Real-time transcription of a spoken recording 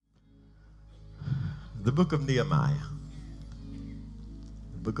The book of Nehemiah.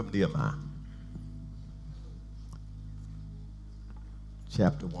 The book of Nehemiah.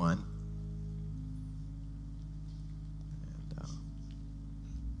 Chapter 1. And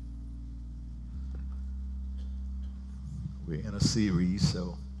we're in a series,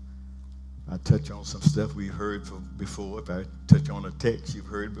 so if I touch on some stuff we've heard before, if I touch on a text you've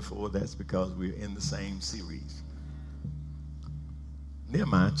heard before, that's because we're in the same series.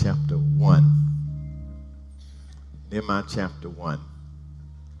 Nehemiah chapter 1. Nehemiah chapter 1.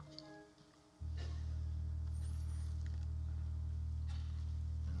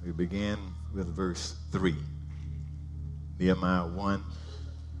 We begin with verse 3. Nehemiah 1,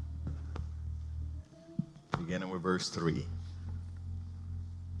 beginning with verse 3.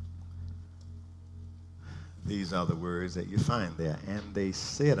 These are the words that you find there. And they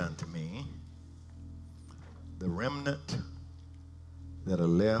said unto me, the remnant that are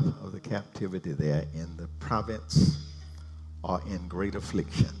left of the captivity there in the province are in great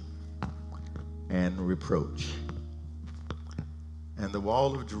affliction and reproach. And the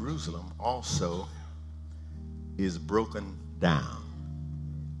wall of Jerusalem also is broken down,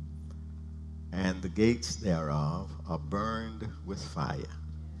 and the gates thereof are burned with fire.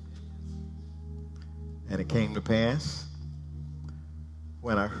 And it came to pass,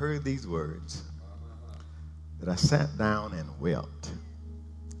 when I heard these words, that I sat down and wept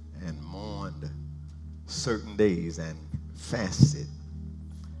and mourned certain days and fasted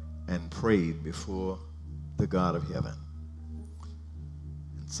and prayed before the God of heaven.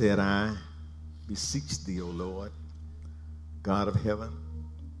 And said, I beseech thee, O Lord, God of heaven,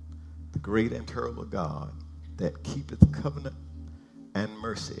 the great and terrible God, that keepeth covenant and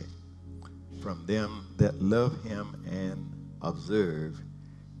mercy from them that love him and observe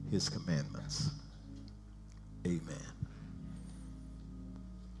his commandments. Amen.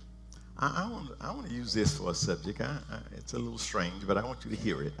 I want to use this for a subject. It's a little strange, but I want you to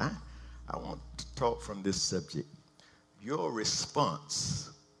hear it. I want to talk from this subject. Your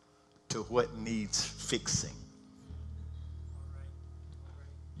response to what needs fixing.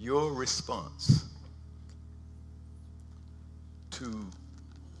 Your response to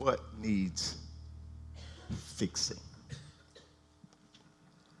what needs fixing.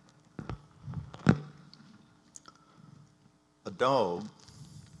 A dog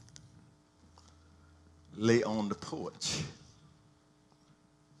lay on the porch,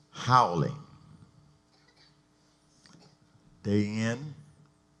 howling, day in,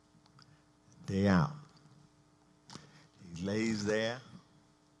 day out. He lays there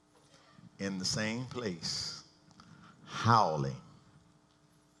in the same place, howling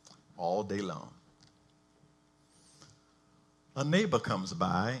all day long. A neighbor comes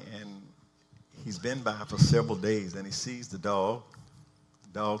by, and he's been by for several days, and he sees the dog.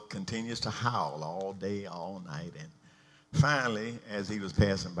 The dog continues to howl all day, all night. And finally, as he was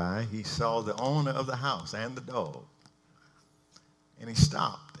passing by, he saw the owner of the house and the dog. And he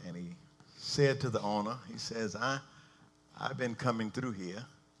stopped, and he said to the owner, he says, I've been coming through here,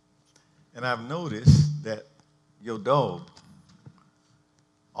 and I've noticed that your dog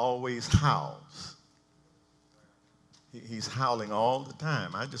always howls. He's howling all the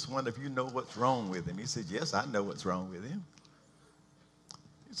time. I just wonder if you know what's wrong with him. He said, yes, I know what's wrong with him.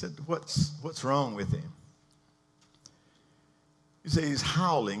 He said, what's wrong with him? He said, he's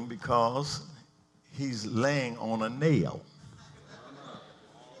howling because he's laying on a nail.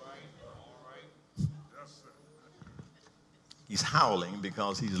 He's howling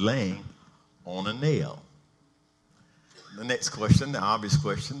because he's laying on a nail. The next question, the obvious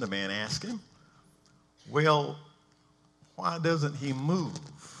question, the man asked him, well, why doesn't he move?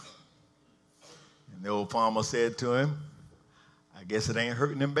 And the old farmer said to him, I guess it ain't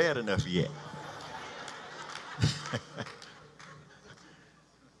hurting him bad enough yet.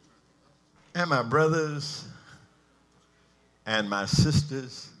 And my brothers and my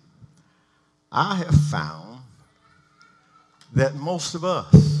sisters, I have found that most of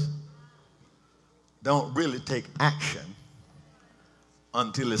us don't really take action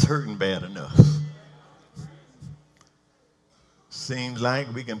until it's hurting bad enough. Seems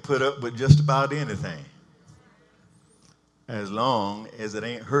like we can put up with just about anything as long as it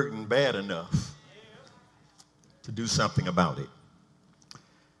ain't hurting bad enough to do something about it.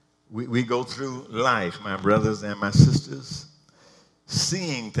 We go through life, my brothers and my sisters,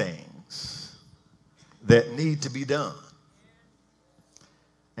 seeing things that need to be done.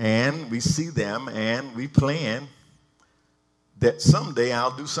 And we see them and we plan that someday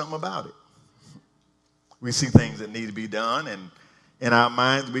I'll do something about it. We see things that need to be done, and in our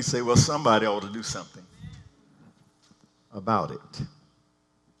minds we say, well, somebody ought to do something about it.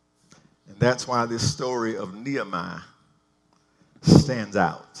 And that's why this story of Nehemiah stands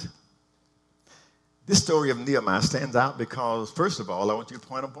out. This story of Nehemiah stands out because, first of all, I want you to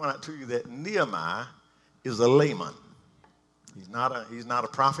point out to you that Nehemiah is a layman. He's not a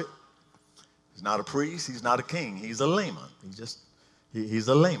prophet. He's not a priest. He's not a king. He's a layman. He's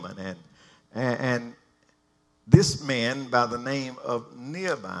a layman. And this man by the name of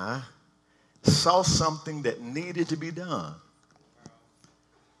Nehemiah saw something that needed to be done.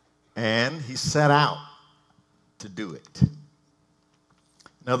 And he set out to do it.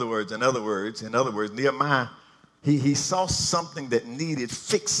 In other words, Nehemiah, he saw something that needed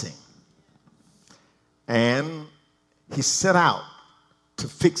fixing. And he set out to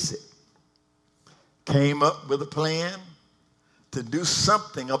fix it. Came up with a plan to do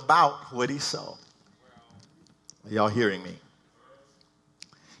something about what he saw. Are y'all hearing me?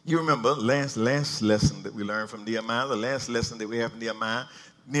 You remember last lesson that we learned from Nehemiah, the last lesson that we have from Nehemiah.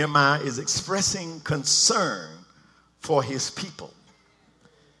 Nehemiah is expressing concern for his people.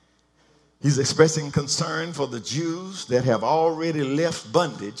 He's expressing concern for the Jews that have already left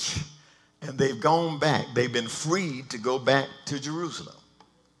bondage and they've gone back. They've been freed to go back to Jerusalem.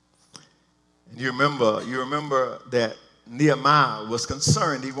 And you remember that Nehemiah was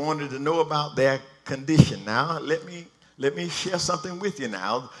concerned. He wanted to know about their condition. Now, let me share something with you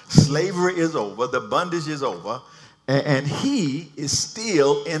now. Slavery is over. The bondage is over. And he is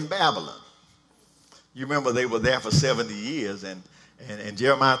still in Babylon. You remember they were there for 70 years. And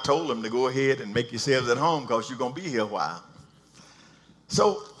Jeremiah told them to go ahead and make yourselves at home because you're going to be here a while.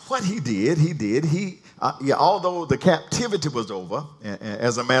 So what he did, although the captivity was over,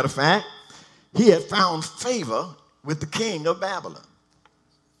 as a matter of fact, he had found favor with the king of Babylon.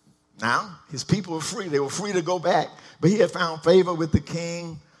 Now, his people were free. They were free to go back. But he had found favor with the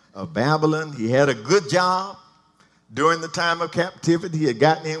king of Babylon. He had a good job during the time of captivity. He had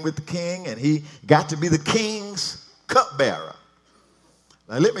gotten in with the king, and he got to be the king's cupbearer.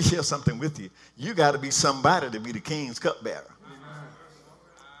 Now, let me share something with you. You got to be somebody to be the king's cupbearer.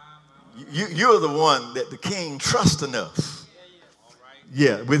 You're the one that the king trusts enough,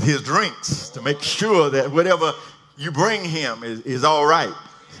 with his drinks to make sure that whatever you bring him is all right.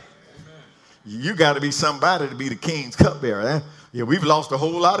 You got to be somebody to be the king's cupbearer. Yeah, we've lost a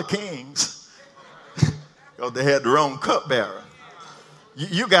whole lot of kings because they had the wrong cupbearer.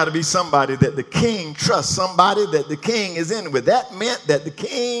 You got to be somebody that the king trusts, somebody that the king is in with. That meant that the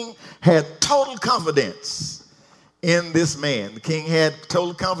king had total confidence in this man. The king had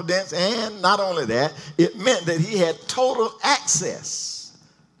total confidence, and not only that, it meant that he had total access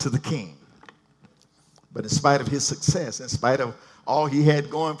to the king. But in spite of his success, in spite of all he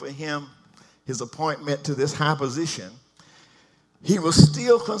had going for him, his appointment to this high position, he was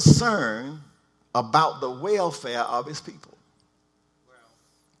still concerned about the welfare of his people.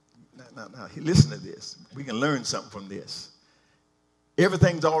 Now, listen to this. We can learn something from this.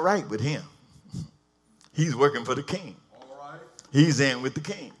 Everything's all right with him. He's working for the king. All right. He's in with the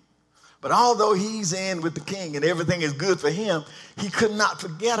king. But although he's in with the king and everything is good for him, he could not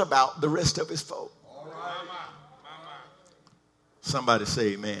forget about the rest of his folk. All right. Somebody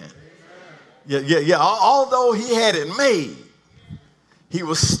say amen. Yeah. Although he had it made, he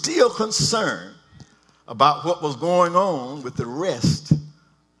was still concerned about what was going on with the rest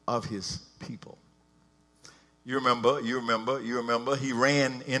of his people. You remember, he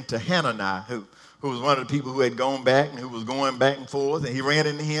ran into Hananiah, who was one of the people who had gone back and who was going back and forth, and he ran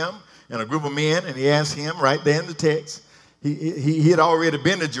into him and a group of men, and he asked him right there in the text. He had already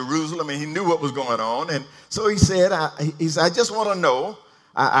been to Jerusalem, and he knew what was going on, and so he said, I just want to know,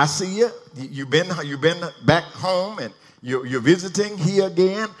 I see you. You've been back home, and you're visiting here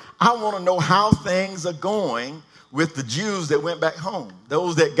again. I want to know how things are going with the Jews that went back home,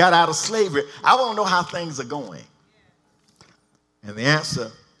 those that got out of slavery. I want to know how things are going. And the answer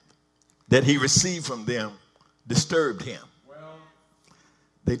that he received from them disturbed him.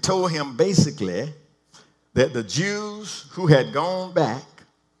 They told him basically that the Jews who had gone back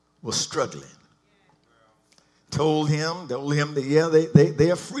were struggling. Told him that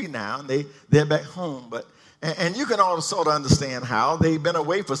they are free now and they're back home, and you can also sort of understand how they've been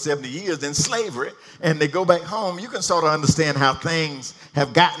away for 70 years in slavery and they go back home. You can sort of understand how things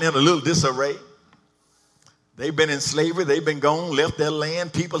have gotten in a little disarray. They've been in slavery. They've been gone, left their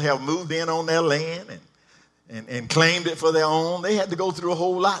land. People have moved in on their land and claimed it for their own. They had to go through a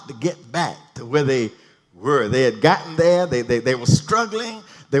whole lot to get back to where they were. They had gotten there. They were struggling.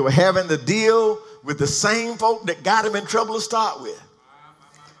 They were having to deal with the same folk that got them in trouble to start with.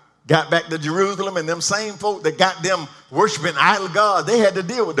 Got back to Jerusalem, and them same folk that got them worshiping idol gods, they had to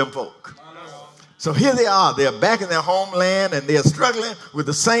deal with them folk. So here they are. They're back in their homeland, and they're struggling with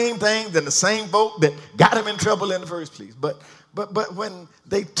the same things and the same boat that got them in trouble in the first place. But when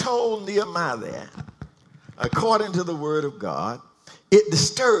they told Nehemiah that, according to the word of God, it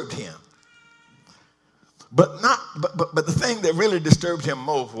disturbed him. But the thing that really disturbed him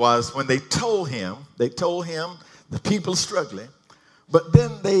most was when they told him the people struggling, but then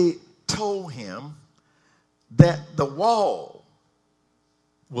they told him that the wall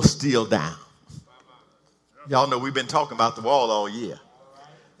was still down. Y'all know we've been talking about the wall all year.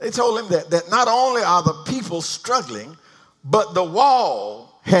 They told him that not only are the people struggling, but the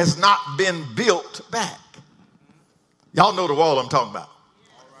wall has not been built back. Y'all know the wall I'm talking about.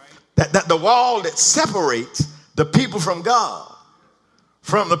 That the wall that separates the people from God,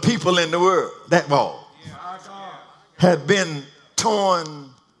 from the people in the world, that wall had been torn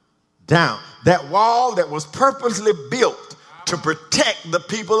down. That wall that was purposely built to protect the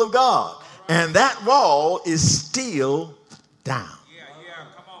people of God. And that wall is still down.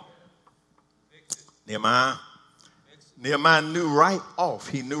 Nehemiah knew right off.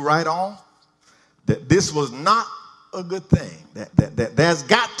 He knew right on that this was not a good thing. That there's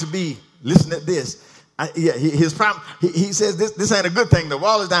got to be, listen to this. His problem, he says this ain't a good thing. The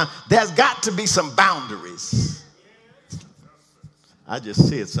wall is down. There's got to be some boundaries. I just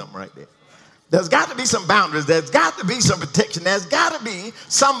said something right there. There's got to be some boundaries. There's got to be some protection. There's got to be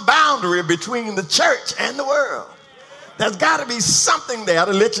some boundary between the church and the world. There's got to be something there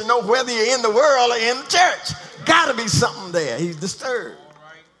to let you know whether you're in the world or in the church. Got to be something there. He's disturbed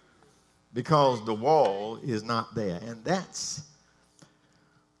because the wall is not there. And that's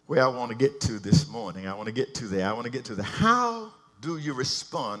where I want to get to this morning. I want to get to there. I want to get to the how do you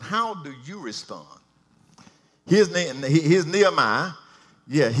respond? How do you respond? Here's Nehemiah.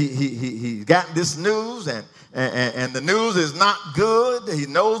 Yeah, he's gotten this news, and the news is not good. He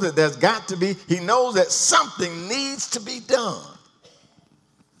knows that he knows that something needs to be done.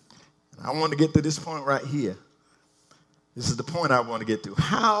 I want to get to this point right here. This is the point I want to get to.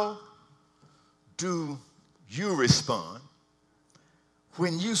 How do you respond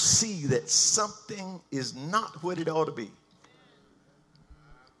when you see that something is not what it ought to be?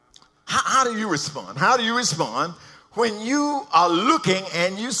 How do you respond? How do you respond when you are looking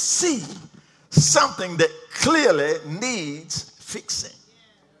and you see something that clearly needs fixing?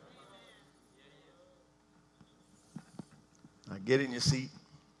 Now get in your seat,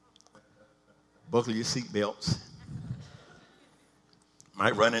 buckle your seat belts.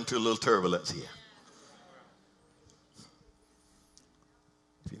 Might run into a little turbulence here.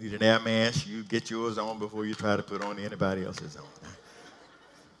 If you need an air mask, you get yours on before you try to put on anybody else's on.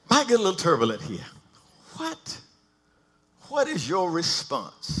 Might get a little turbulent here. What is your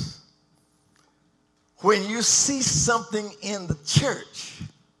response when you see something in the church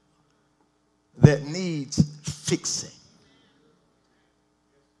that needs fixing?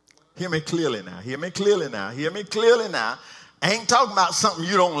 Hear me clearly now. Hear me clearly now. Hear me clearly now. I ain't talking about something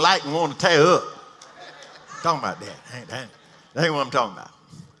you don't like and want to tear up. Talking about that. That ain't what I'm talking about.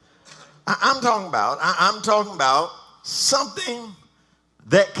 I'm talking about something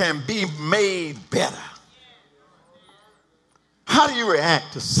that can be made better. How do you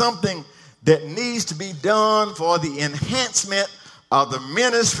react to something that needs to be done for the enhancement of the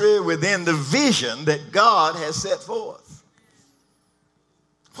ministry within the vision that God has set forth?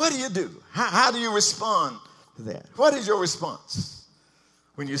 What do? How do you respond to that? What is your response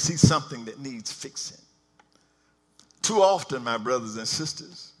when you see something that needs fixing? Too often, my brothers and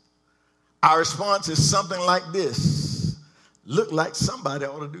sisters, our response is something like this. Look like somebody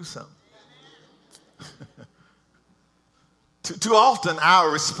ought to do something. Too often our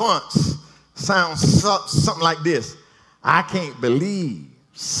response sounds something like this. I can't believe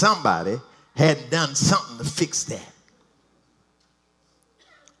somebody had done something to fix that.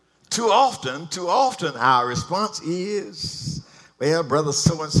 Too often our response is, well, brother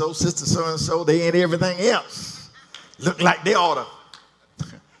so-and-so, sister so-and-so, they ain't everything else. Look like they ought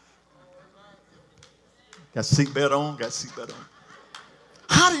to. Got seatbelt on? Got seatbelt on.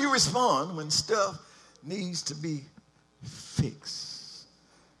 How do you respond when stuff needs to be fixed?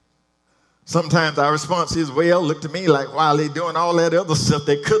 Sometimes our response is, well, look to me like while they're doing all that other stuff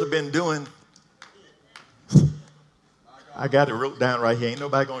they could have been doing. I got it wrote down right here. Ain't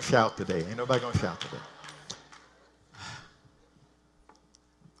nobody going to shout today.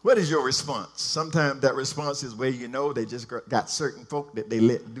 What is your response? Sometimes that response is where you know they just got certain folk that they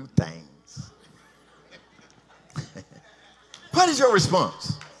let do things. What is your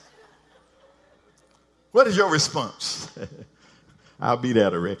response? What is your response? I'll be there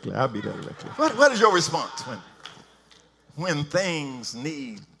directly. What is your response when things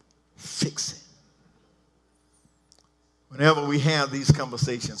need fixing? Whenever we have these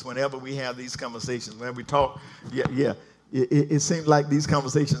conversations, whenever we talk, it seems like these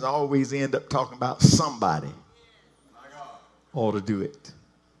conversations always end up talking about somebody ought to do it.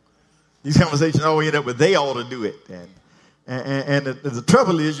 These conversations always end up with they ought to do it. And the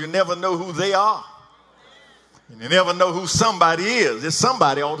trouble is you never know who they are. And you never know who somebody is. Just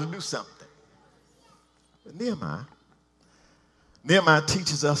somebody ought to do something. But Nehemiah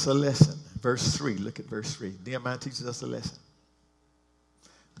teaches us a lesson. Verse 3, look at verse 3. Nehemiah teaches us a lesson.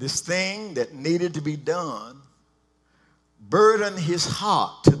 This thing that needed to be done burdened his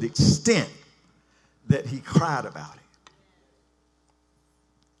heart to the extent that he cried about it.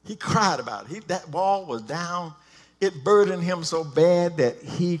 He cried about it. That wall was down. It burdened him so bad that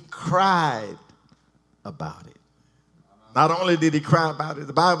he cried about it. Not only did he cry about it,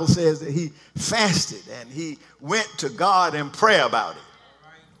 the Bible says that he fasted and he went to God in prayer about it.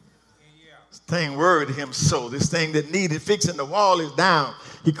 This thing worried him so. This thing that needed fixing, the wall is down.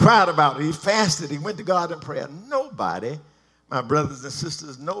 He cried about it. He fasted. He went to God in prayer. Nobody, my brothers and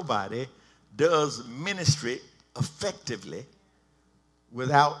sisters, nobody does ministry effectively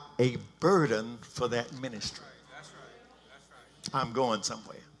without a burden for that ministry. That's right. I'm going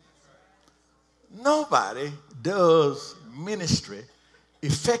somewhere. Nobody does ministry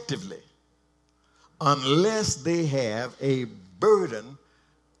effectively unless they have a burden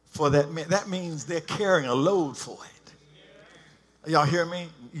for that. That means they're carrying a load for it. Y'all hear me?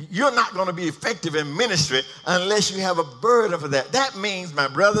 You're not going to be effective in ministry unless you have a burden for that. That means, my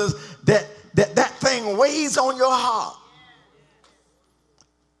brothers, that thing weighs on your heart.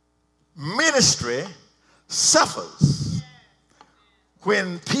 Ministry suffers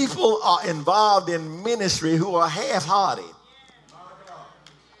when people are involved in ministry who are half-hearted.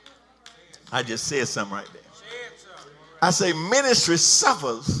 I just said something right there. I say ministry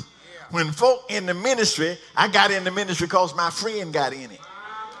suffers when folk in the ministry, I got in the ministry because my friend got in it.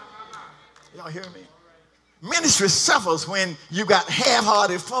 Y'all hear me? Ministry suffers when you got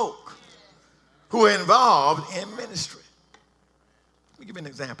half-hearted folk who are involved in ministry. Let me give you an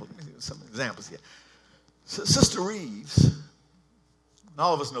example. Let me give you some examples here. Sister Reeves, and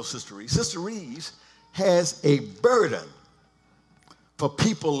all of us know Sister Reeves. Sister Reeves has a burden for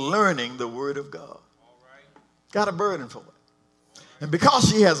people learning the Word of God. Got a burden for it. And because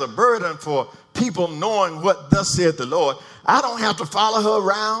she has a burden for people knowing what thus saith the Lord, I don't have to follow her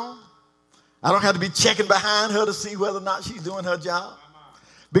around. I don't have to be checking behind her to see whether or not she's doing her job.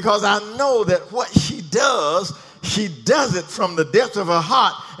 Because I know that what she does it from the depth of her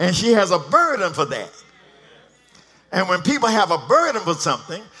heart, and she has a burden for that. And when people have a burden for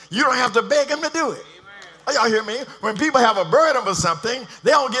something, you don't have to beg them to do it. Oh, y'all hear me? When people have a burden for something,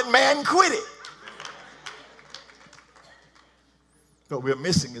 they don't get mad and quit it. What we're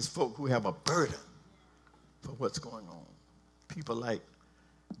missing is folk who have a burden for what's going on. People like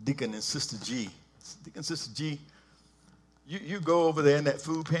Deacon and Sister G. Deacon and Sister G, you go over there in that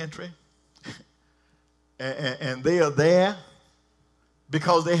food pantry, and they are there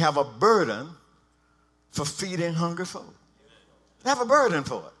because they have a burden for feeding hungry folk. They have a burden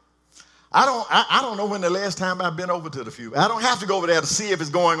for it. I don't know when the last time I've been over to the few. I don't have to go over there to see if it's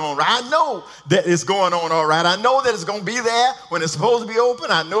going on right. I know that it's going on all right. I know that it's going to be there when it's supposed to be open.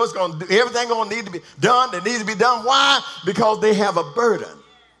 I know it's going to do everything going to need to be done that needs to be done. Why? Because they have a burden.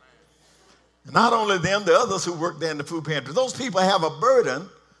 And not only them, the others who work there in the food pantry. Those people have a burden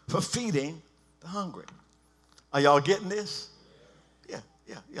for feeding the hungry. Are y'all getting this? Yeah.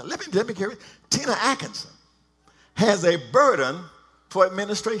 Let me carry it. Tina Atkinson has a burden for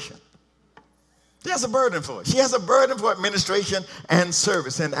administration. She has a burden for it. She has a burden for administration and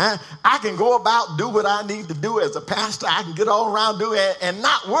service. And I can go about, do what I need to do as a pastor. I can get all around, do it, and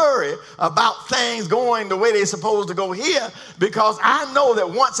not worry about things going the way they're supposed to go here, because I know that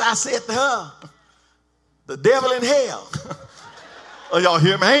once I said to her, the devil in hell. Oh, y'all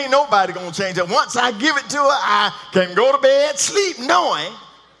hear me? Ain't nobody going to change it. Once I give it to her, I can go to bed, sleep, knowing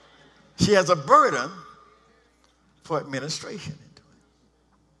she has a burden for administration.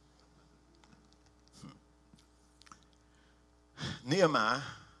 Nehemiah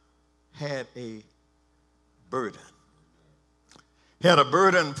had a burden. He had a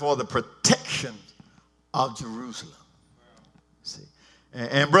burden for the protection of Jerusalem. See?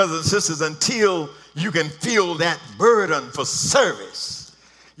 And brothers and sisters, until you can feel that burden for service,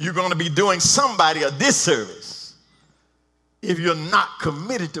 you're going to be doing somebody a disservice if you're not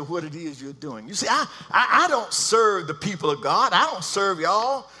committed to what it is you're doing. You see, I don't serve the people of God. I don't serve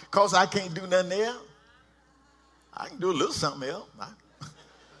y'all because I can't do nothing else. I can do a little something else.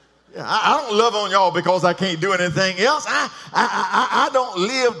 I don't love on y'all because I can't do anything else. I don't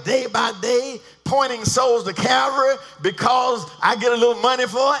live day by day appointing souls to Calvary because I get a little money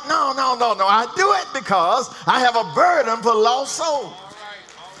for it. No. I do it because I have a burden for lost souls.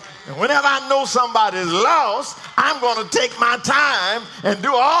 And whenever I know somebody's lost, I'm going to take my time and do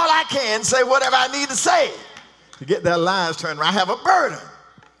all I can, say whatever I need to say to get their lives turned around. I have a burden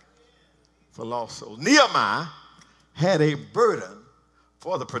for lost souls. Nehemiah had a burden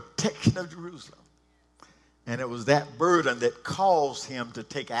for the protection of Jerusalem. And it was that burden that caused him to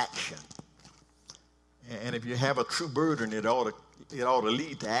take action. And if you have a true burden, it ought to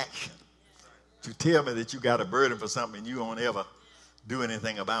lead to action. You tell me that you got a burden for something and you won't ever do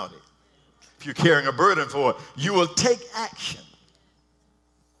anything about it. If you're carrying a burden for it, you will take action.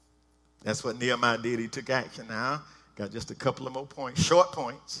 That's what Nehemiah did. He took action. Now, got just a couple of more points, short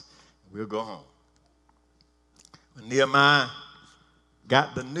points. We'll go home. When Nehemiah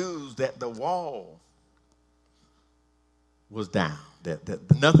got the news that the wall was down, that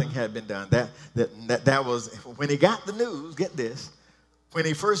nothing had been done, that was, when he got the news, get this, when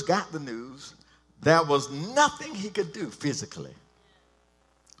he first got the news, there was nothing he could do physically.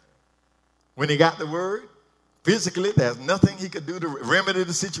 When he got the word, physically, there's nothing he could do to remedy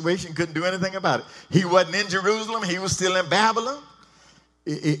the situation, couldn't do anything about it. He wasn't in Jerusalem, he was still in Babylon.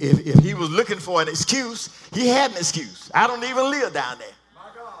 If he was looking for an excuse, he had an excuse. I don't even live down there.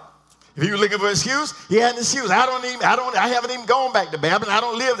 If he was looking for an excuse, he had an excuse. I haven't even gone back to Babylon. I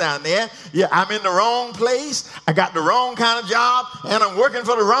don't live down there. Yeah, I'm in the wrong place. I got the wrong kind of job, and I'm working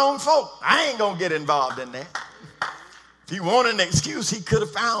for the wrong folk. I ain't going to get involved in that. If he wanted an excuse, he could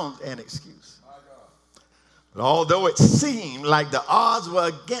have found an excuse. But although it seemed like the odds were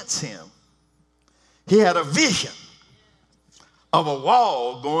against him, he had a vision of a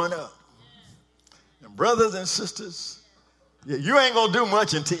wall going up. And brothers and sisters, you ain't going to do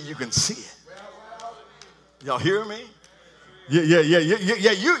much until you can see it. Y'all hear me? Yeah.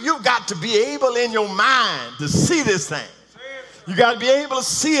 You've got to be able in your mind to see this thing. You got to be able to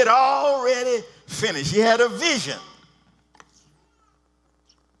see it already finished. He had a vision.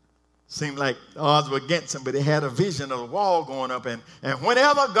 Seemed like the odds were against him, but he had a vision of a wall going up. And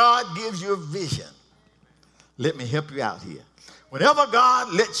whenever God gives you a vision, let me help you out here. Whenever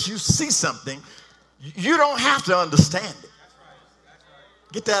God lets you see something, you don't have to understand it.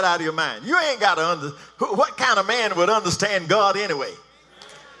 Get that out of your mind. You ain't got to what kind of man would understand God anyway?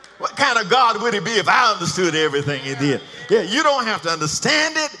 What kind of God would he be if I understood everything he did? Yeah, you don't have to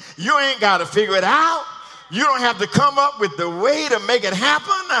understand it. You ain't got to figure it out. You don't have to come up with the way to make it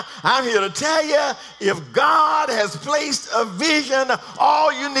happen. I'm here to tell you, if God has placed a vision,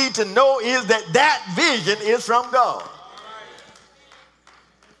 all you need to know is that vision is from God.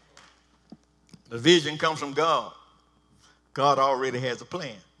 The vision comes from God. God already has a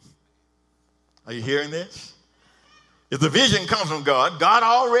plan. Are you hearing this? If the vision comes from God, God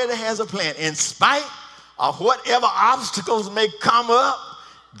already has a plan. In spite of whatever obstacles may come up,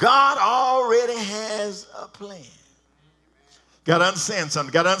 God already has a plan. Got to understand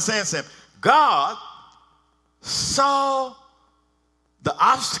something. God saw the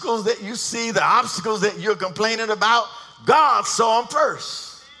obstacles that you see, the obstacles that you're complaining about. God saw them first.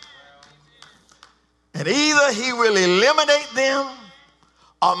 And either he will eliminate them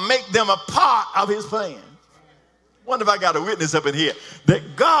or make them a part of his plan. Wonder if I got a witness up in here.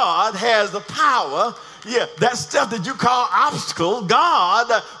 That God has the power. Yeah, that stuff that you call obstacles,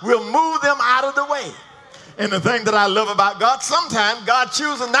 God will move them out of the way. And the thing that I love about God, sometimes God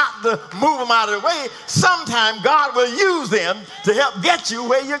chooses not to move them out of the way. Sometimes God will use them to help get you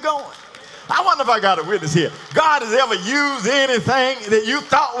where you're going. I wonder if I got a witness here. God has ever used anything that you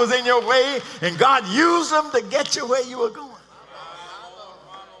thought was in your way, and God used them to get you where you were going.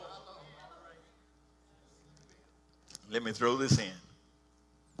 Let me throw this in.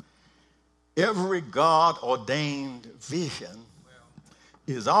 Every God-ordained vision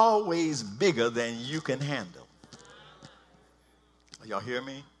is always bigger than you can handle. Y'all hear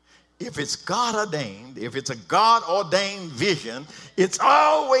me? If it's God-ordained, if it's a God-ordained vision, it's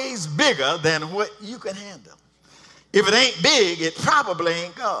always bigger than what you can handle. If it ain't big, it probably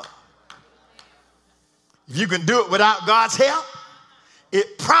ain't God. If you can do it without God's help,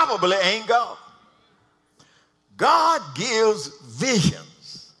 it probably ain't God. God gives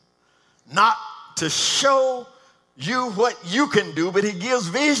visions not to show you what you can do, but he gives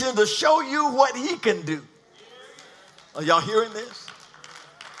vision to show you what he can do. Are y'all hearing this?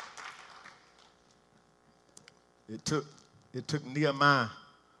 It took Nehemiah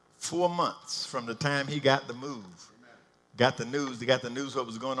 4 months from the time he got the move, got the news what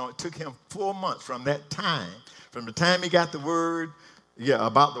was going on. It took him 4 months from that time, from the time he got the word,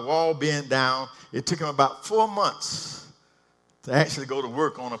 about the wall being down. It took him about 4 months to actually go to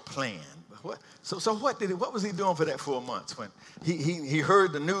work on a plan. So what was he doing for that 4 months when he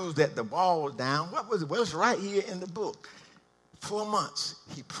heard the news that the wall was down? What was it? Well, it's right here in the book. 4 months,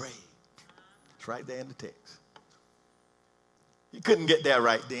 he prayed. It's right there in the text. He couldn't get there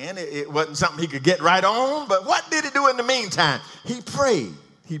right then. It wasn't something he could get right on. But what did he do in the meantime? He prayed.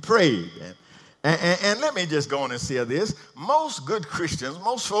 He prayed. And let me just go on and say this. Most good Christians,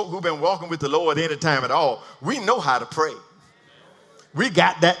 most folk who've been walking with the Lord any time at all, we know how to pray. We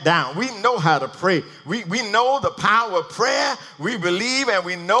got that down. We know how to pray. We know the power of prayer. We believe and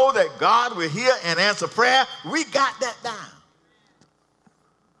we know that God will hear and answer prayer. We got that down.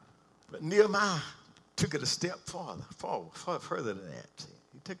 But Nehemiah took it a step further than that. See,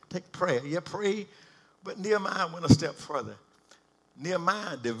 he took prayer. Yeah, pray. But Nehemiah went a step further.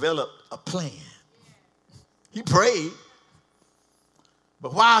 Nehemiah developed a plan. He prayed,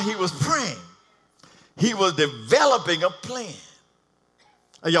 but while he was praying, he was developing a plan.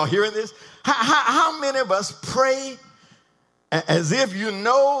 Are y'all hearing this? How many of us pray as if you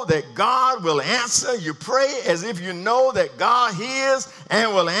know that God will answer? You pray as if you know that God hears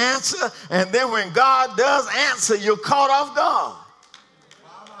and will answer, and then when God does answer, you're caught off guard.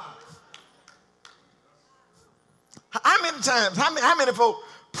 How many times, how many folk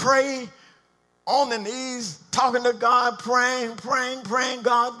pray on their knees, talking to God, praying,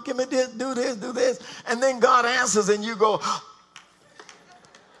 God, give me this, do this, and then God answers and you go,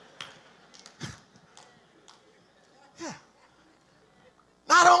 yeah.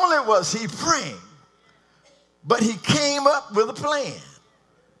 Not only was he praying, but he came up with a plan.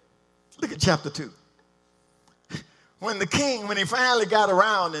 Look at chapter 2. When he finally got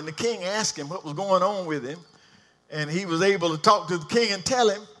around and the king asked him what was going on with him, and he was able to talk to the king and tell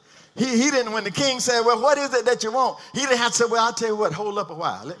him, he didn't, when the king said, well, what is it that you want? He didn't have to say, well, I'll tell you what, hold up a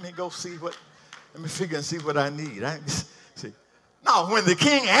while. Let me figure and see what I need. See. No, when the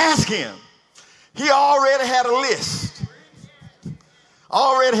king asked him, he already had a list.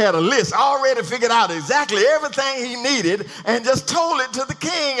 Already figured out exactly everything he needed and just told it to the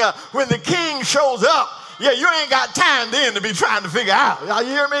king. When the king shows up, yeah, you ain't got time then to be trying to figure out. Y'all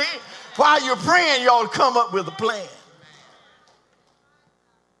hear me? While you're praying, you ought to come up with a plan.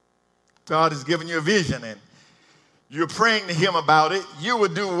 God has given you a vision and you're praying to him about it. You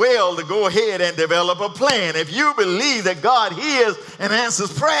would do well to go ahead and develop a plan. If you believe that God hears and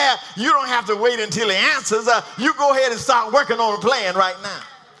answers prayer, you don't have to wait until he answers. You go ahead and start working on a plan right now.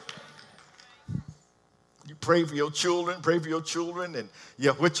 You pray for your children, and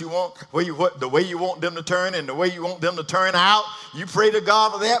yeah, what you want, the way you want them to turn and the way you want them to turn out. You pray to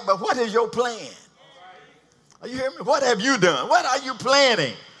God for that, but what is your plan? Are you hearing me? What have you done? What are you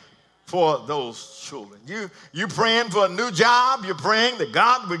planning for those children? You praying for a new job. You're praying that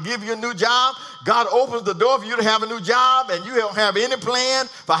God will give you a new job. God opens the door for you to have a new job, and you don't have any plan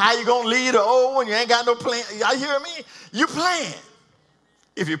for how you're going to lead or old when you ain't got no plan. Y'all hear me? You plan.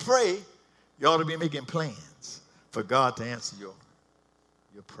 If you pray, you ought to be making plans for God to answer your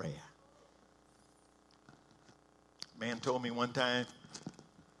prayer. Man told me one time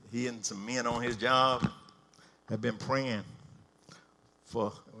he and some men on his job have been praying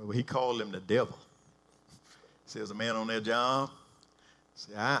for, he called him the devil. He says a man on their job,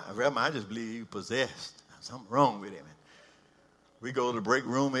 say, I just believe he possessed. Something wrong with him. We go to the break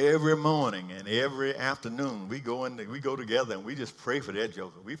room every morning and every afternoon. We go together and we just pray for that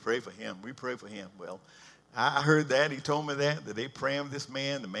joker. We pray for him. Well, I heard that. He told me that they praying for this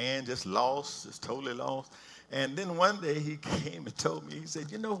man. The man just totally lost. And then one day he came and told me, he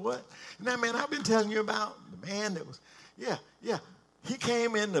said, you know what? Man, I've been telling you about the man that was, yeah. He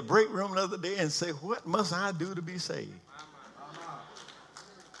came in the break room the other day and said, what must I do to be saved?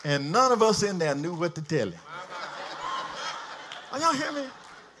 And none of us in there knew what to tell him. Are y'all hear me?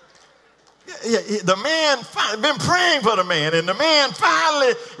 Yeah, the man been praying for the man, and the man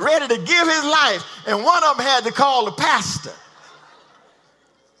finally ready to give his life, and one of them had to call the pastor.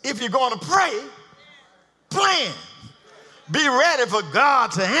 If you're going to pray, plan. Be ready for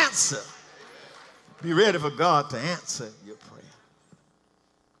God to answer. Be ready for God to answer your prayer.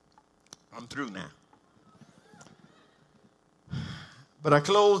 I'm through now. But I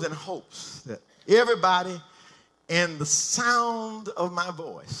close in hopes that everybody in the sound of my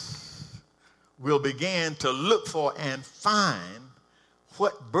voice will begin to look for and find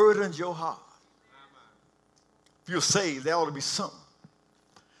what burdens your heart. If you're saved, there ought to be something.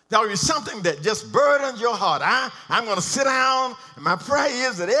 There ought to be something that just burdens your heart. I'm going to sit down, and my prayer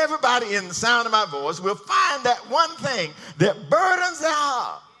is that everybody in the sound of my voice will find that one thing that burdens their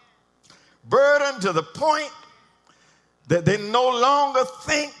heart. Burden to the point that they no longer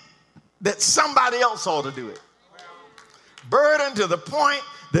think that somebody else ought to do it. Burden to the point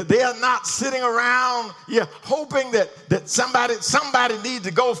that they are not sitting around, hoping that somebody needs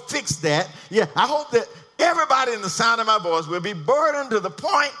to go fix that. I hope that everybody in the sound of my voice will be burdened to the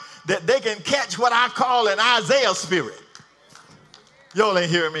point that they can catch what I call an Isaiah spirit. Y'all ain't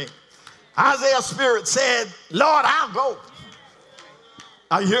hearing me. Isaiah's spirit said, Lord, I'll go.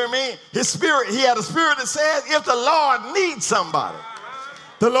 Are you hearing me? His spirit, he had a spirit that says, if the Lord needs somebody,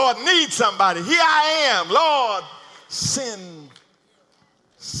 the Lord needs somebody. Here I am, Lord, send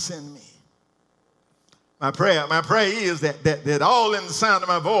me. My prayer is that all in the sound of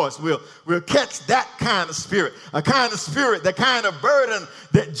my voice will catch that kind of spirit, the kind of burden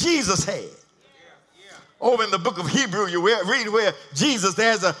that Jesus had. Over in the book of Hebrew, you read where Jesus,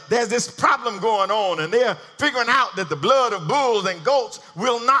 there's this problem going on, and they're figuring out that the blood of bulls and goats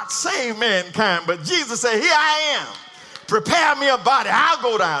will not save mankind. But Jesus said, here I am. Prepare me a body. I'll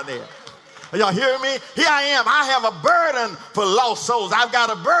go down there. Are y'all hearing me? Here I am. I have a burden for lost souls. I've got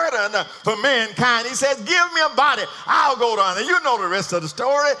a burden for mankind. He says, give me a body. I'll go down there. You know the rest of the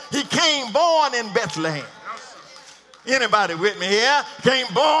story. He came born in Bethlehem. Anybody with me here? Came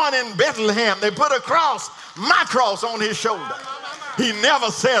born in Bethlehem. They put a cross, my cross, on his shoulder. He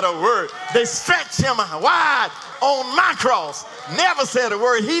never said a word. They stretched him wide on my cross. Never said a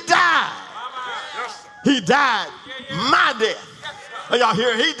word. He died. He died my death. Are y'all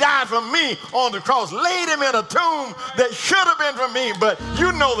hear? He died for me on the cross. Laid him in a tomb that should have been for me. But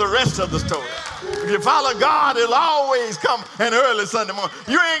you know the rest of the story. If you follow God, it'll always come an early Sunday morning.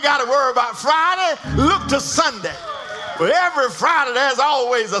 You ain't got to worry about Friday. Look to Sunday. But every Friday, there's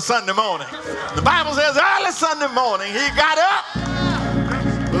always a Sunday morning. The Bible says early Sunday morning, he got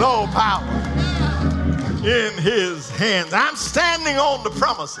up with all power in his hands. I'm standing on the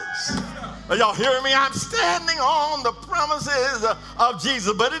promises. Are y'all hearing me? I'm standing on the promises of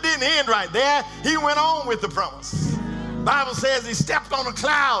Jesus. But it didn't end right there. He went on with the promise. The Bible says he stepped on a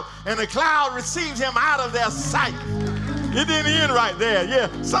cloud, and the cloud received him out of their sight. It didn't end right there.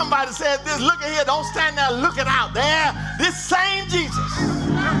 Somebody said this, look at here, don't stand there looking out there. This same Jesus.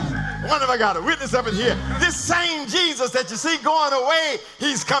 I wonder if I got a witness up in here. This same Jesus that you see going away,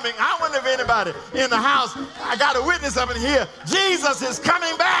 he's coming. I wonder if anybody in the house, I got a witness up in here. Jesus is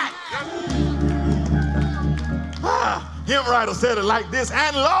coming back. Hymn writer said it like this,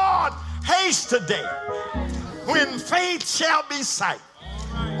 and Lord, haste today when faith shall be sight.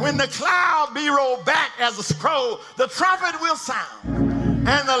 When the cloud be rolled back as a scroll, the trumpet will sound,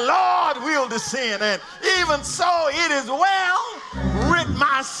 and the Lord will descend. And even so, it is well with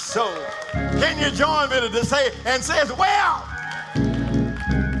my soul. Can you join me to say, and says, well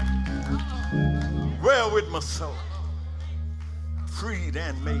with my soul, freed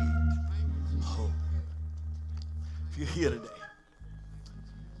and made whole. If you're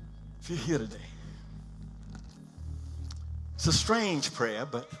here today, it's a strange prayer,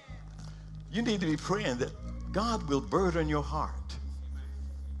 but you need to be praying that God will burden your heart.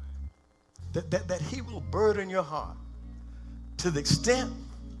 That he will burden your heart to the extent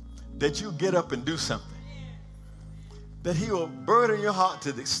that you get up and do something. That he will burden your heart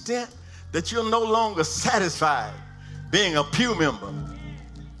to the extent that you're no longer satisfied being a pew member.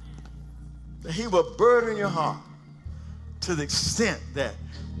 That he will burden your heart to the extent that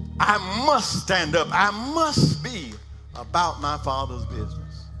I must stand up. I must be about my Father's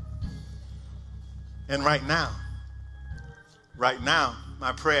business. And right now,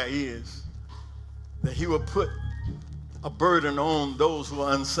 my prayer is that he will put a burden on those who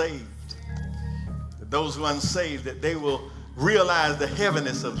are unsaved. Those who are unsaved, that they will realize the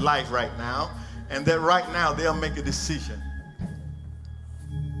heaviness of life right now, and that right now they'll make a decision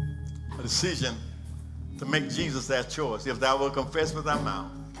to make Jesus their choice. If thou wilt confess with thy mouth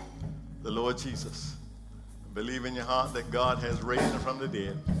the Lord Jesus, believe in your heart that God has raised him from the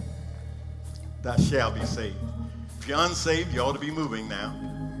dead, thou shalt be saved. If you're unsaved, you ought to be moving now.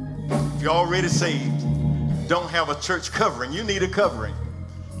 If you're already saved, don't have a church covering. You need a covering.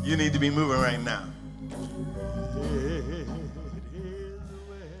 You need to be moving right now.